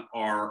in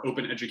our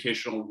Open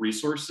Educational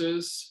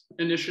Resources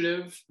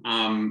Initiative.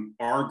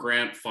 Our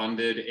grant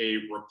funded a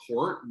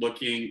report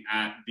looking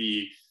at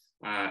the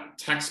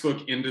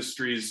textbook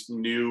industry's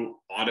new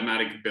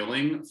automatic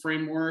billing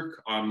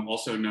framework,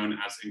 also known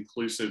as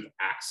inclusive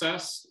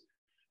access.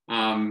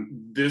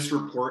 This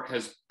report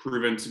has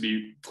proven to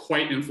be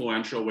quite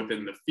influential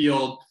within the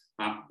field.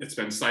 It's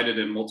been cited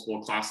in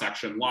multiple class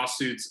action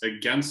lawsuits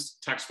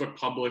against textbook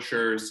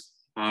publishers.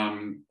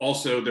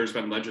 Also, there's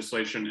been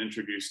legislation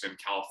introduced in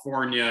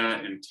California,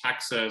 in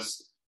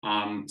Texas,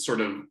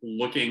 sort of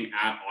looking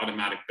at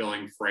automatic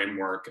billing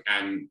framework.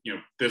 And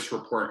this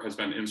report has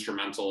been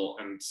instrumental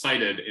and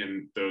cited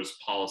in those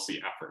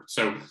policy efforts.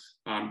 So,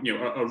 an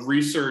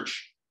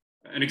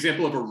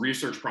example of a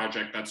research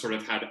project that sort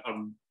of had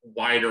a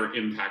wider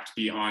impact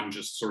beyond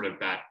just sort of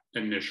that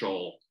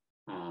initial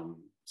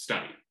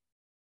study.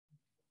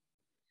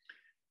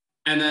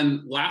 And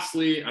then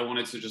lastly, I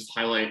wanted to just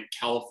highlight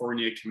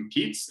California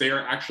Competes. They are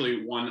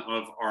actually one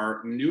of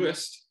our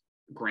newest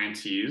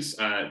grantees.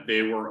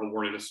 They were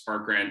awarded a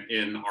Spark grant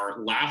in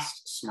our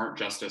last Smart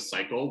Justice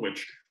cycle,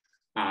 which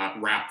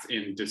wrapped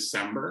in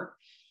December.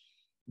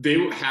 They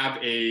have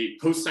a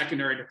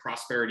post-secondary to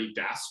prosperity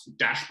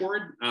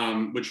dashboard,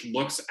 which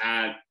looks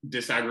at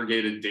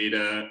disaggregated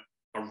data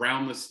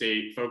around the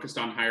state, focused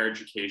on higher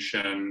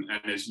education,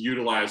 and is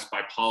utilized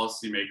by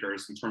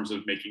policymakers in terms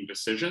of making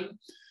decisions.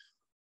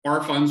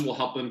 Our funds will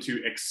help them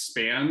to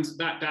expand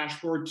that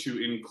dashboard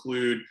to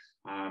include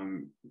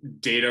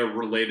data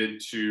related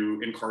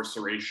to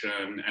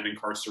incarceration and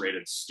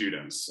incarcerated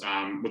students,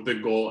 with the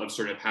goal of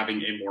sort of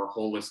having a more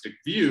holistic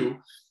view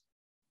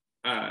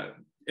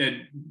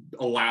it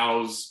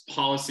allows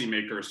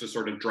policymakers to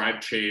sort of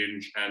drive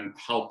change and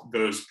help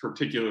those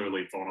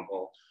particularly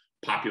vulnerable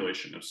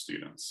population of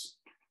students.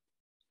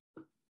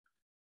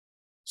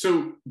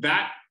 So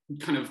that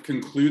kind of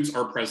concludes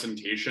our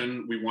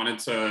presentation. We wanted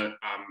to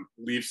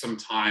leave some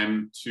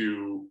time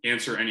to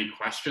answer any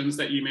questions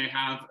that you may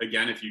have.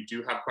 Again, if you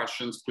do have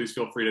questions, please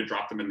feel free to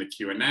drop them in the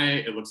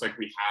Q&A. It looks like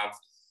we have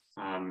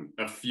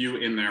a few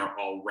in there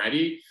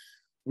already.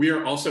 We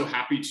are also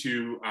happy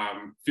to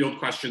field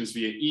questions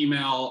via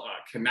email,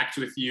 connect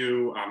with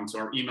you. So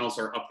our emails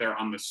are up there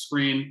on the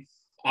screen.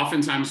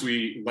 Oftentimes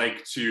we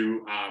like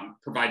to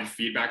provide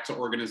feedback to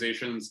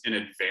organizations in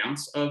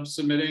advance of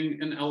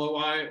submitting an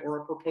LOI or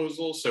a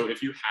proposal. So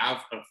if you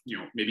have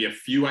maybe a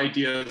few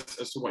ideas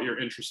as to what you're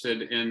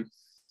interested in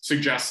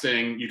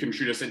suggesting, you can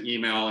shoot us an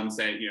email and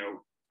say,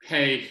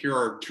 hey, here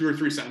are 2 or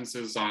 3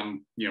 sentences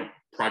on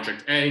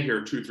project A, here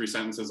are 2 or 3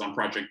 sentences on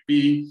project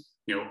B.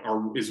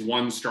 Is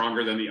one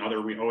stronger than the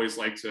other? We always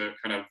like to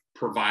kind of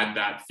provide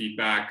that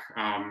feedback.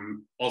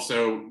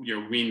 Also,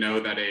 we know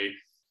that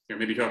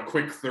maybe a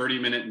quick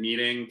 30-minute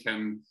meeting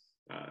can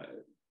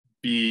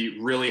be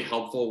really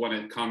helpful when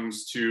it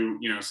comes to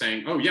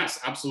saying, oh yes,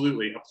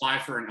 absolutely, apply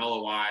for an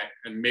LOI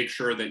and make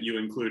sure that you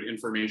include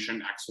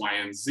information X, Y,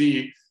 and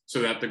Z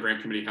so that the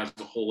grant committee has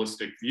a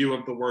holistic view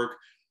of the work.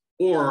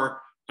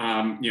 Or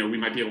we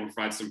might be able to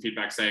provide some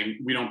feedback saying,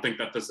 we don't think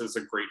that this is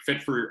a great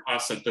fit for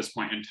us at this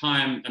point in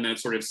time. And then it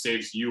sort of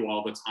saves you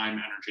all the time,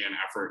 energy, and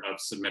effort of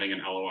submitting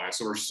an LOI.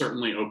 So we're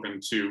certainly open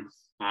to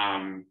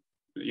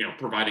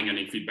providing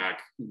any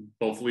feedback,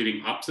 both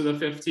leading up to the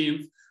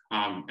 15th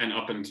and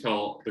up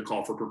until the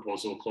call for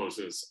proposal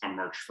closes on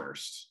March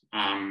 1st.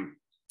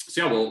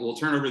 So yeah, we'll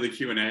turn over the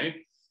Q&A.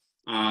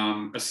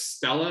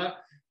 Estella,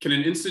 can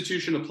an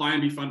institution apply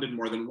and be funded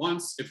more than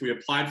once if we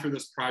applied for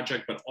this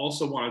project, but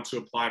also wanted to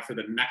apply for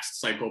the next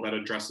cycle that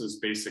addresses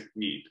basic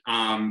need?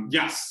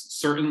 Yes,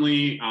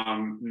 certainly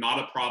not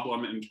a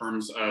problem in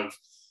terms of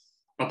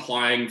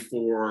applying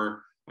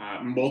for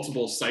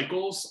multiple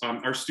cycles.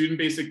 Our student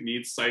basic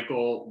needs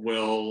cycle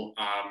will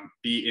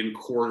be in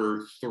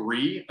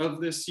Q3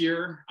 of this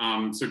year.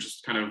 So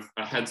just kind of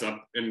a heads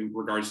up in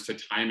regards to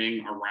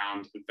timing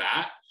around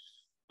that.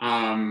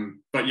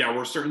 But yeah,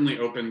 we're certainly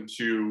open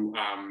to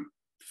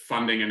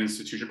funding an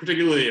institution,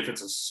 particularly if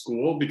it's a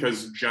school,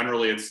 because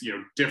generally it's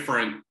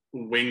different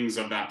wings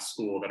of that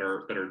school that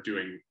are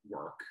doing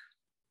work.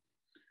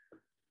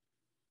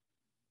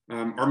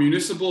 Are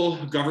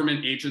municipal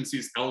government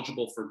agencies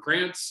eligible for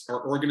grants?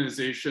 Are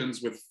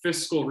organizations with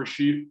fiscal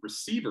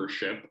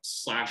receivership /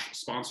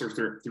 sponsor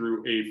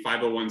through a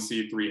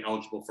 501c3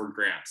 eligible for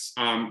grants?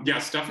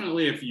 Yes,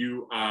 definitely. If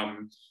you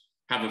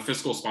have a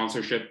fiscal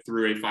sponsorship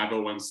through a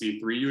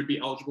 501c3, you would be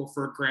eligible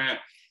for a grant.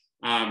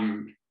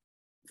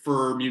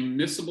 For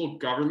municipal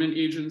government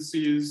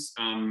agencies,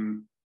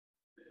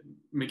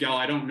 Miguel,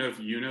 I don't know if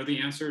you know the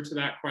answer to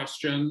that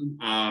question.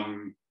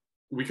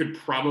 We could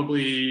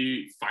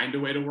probably find a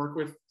way to work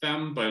with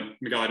them, but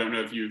Miguel, I don't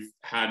know if you've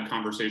had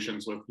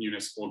conversations with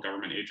municipal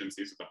government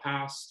agencies in the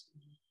past.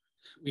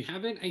 We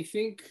haven't. I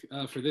think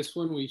for this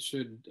one, we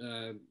should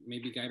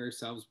maybe guide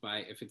ourselves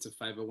by, if it's a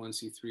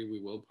 501c3,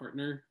 we will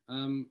partner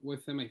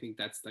with them. I think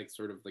that's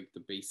sort of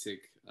the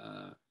basic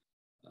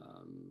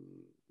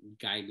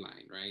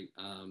guideline, right?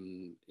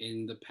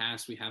 In the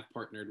past, we have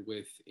partnered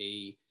with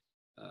a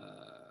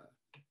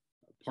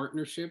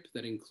partnership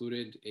that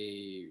included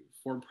a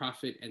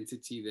for-profit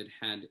entity that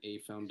had a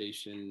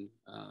foundation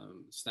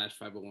 /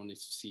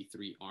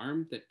 501c3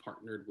 arm that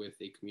partnered with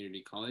a community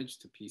college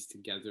to piece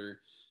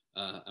together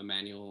a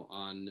manual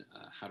on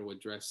how to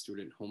address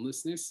student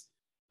homelessness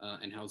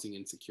and housing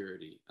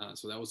insecurity.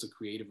 So that was a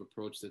creative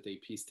approach that they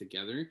pieced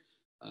together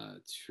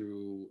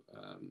to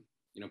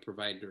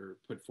provide or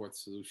put forth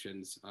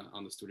solutions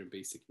on the student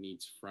basic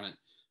needs front.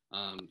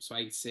 So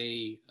I'd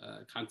say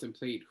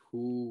contemplate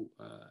who,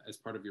 as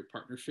part of your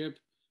partnership,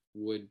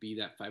 would be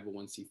that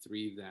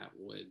 501c3 that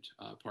would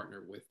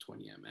partner with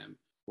 20MM.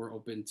 We're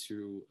open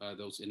to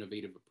those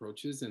innovative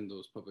approaches and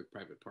those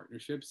public-private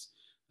partnerships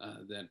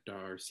that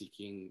are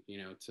seeking,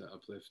 to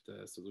uplift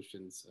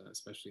solutions,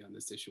 especially on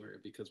this issue area,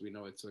 because we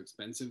know it's so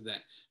expensive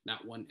that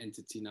not one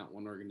entity, not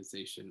one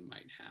organization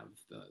might have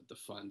the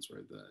funds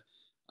or the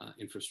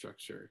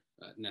infrastructure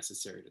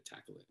necessary to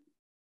tackle it.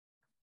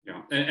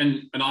 Yeah,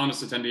 and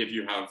anonymous attendee, if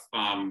you have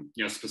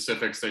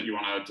specifics that you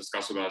want to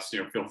discuss with us,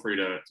 feel free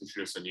to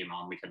shoot us an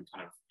email and we can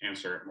kind of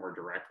answer it more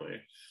directly.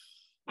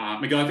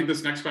 Miguel, I think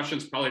this next question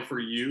is probably for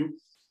you.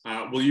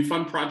 Will you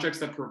fund projects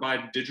that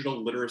provide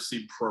digital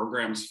literacy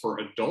programs for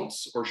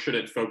adults, or should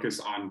it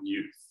focus on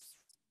youth?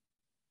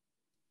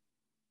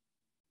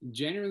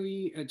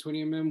 Generally, at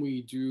 20MM,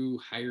 we do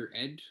higher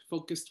ed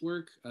focused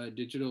work.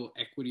 Digital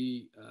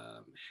equity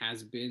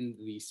has been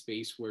the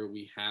space where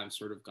we have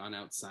sort of gone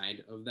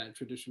outside of that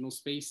traditional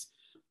space.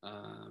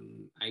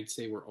 I'd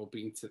say we're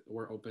open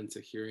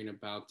to hearing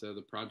about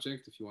the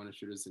project. If you want to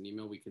shoot us an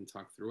email, we can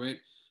talk through it.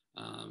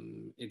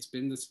 It's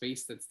been the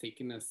space that's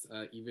taken us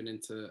even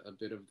into a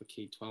bit of the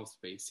K-12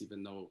 space,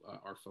 even though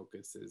our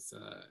focus is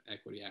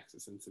equity,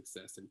 access, and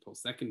success in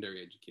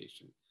post-secondary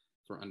education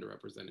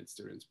underrepresented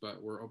students,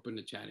 but we're open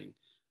to chatting.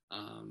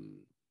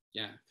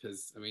 Yeah,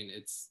 because I mean,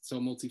 it's so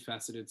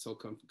multifaceted, so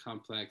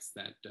complex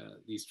that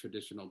these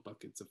traditional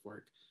buckets of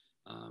work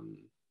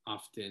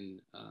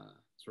often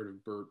sort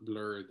of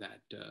blur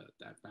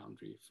that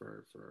boundary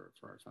for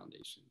our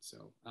foundation.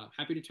 So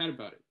happy to chat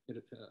about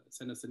it.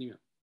 Send us an email.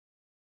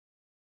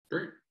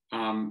 Great.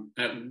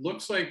 It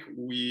looks like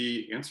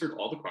we answered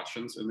all the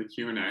questions in the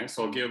Q&A,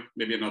 so I'll give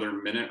maybe another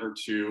minute or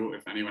two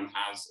if anyone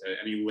has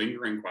any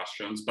lingering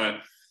questions. But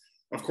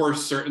of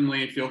course,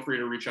 certainly feel free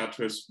to reach out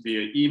to us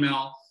via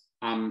email.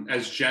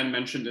 As Jen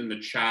mentioned in the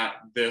chat,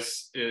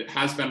 it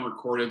has been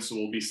recorded, so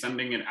we'll be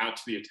sending it out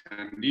to the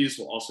attendees.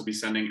 We'll also be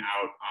sending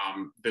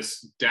out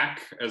this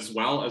deck as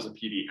well as a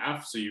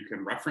PDF, so you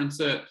can reference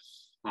it.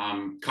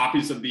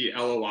 Copies of the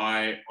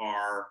LOI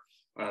are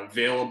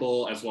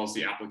available, as well as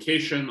the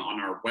application, on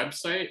our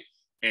website.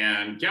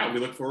 And yeah, we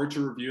look forward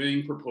to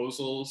reviewing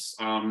proposals,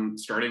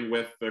 starting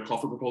with the call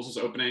for proposals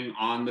opening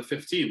on the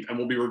 15th, and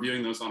we'll be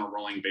reviewing those on a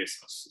rolling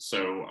basis.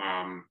 So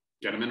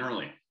get them in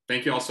early.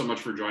 Thank you all so much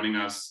for joining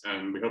us,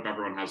 and we hope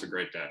everyone has a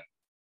great day.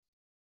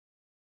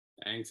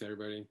 Thanks,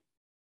 everybody.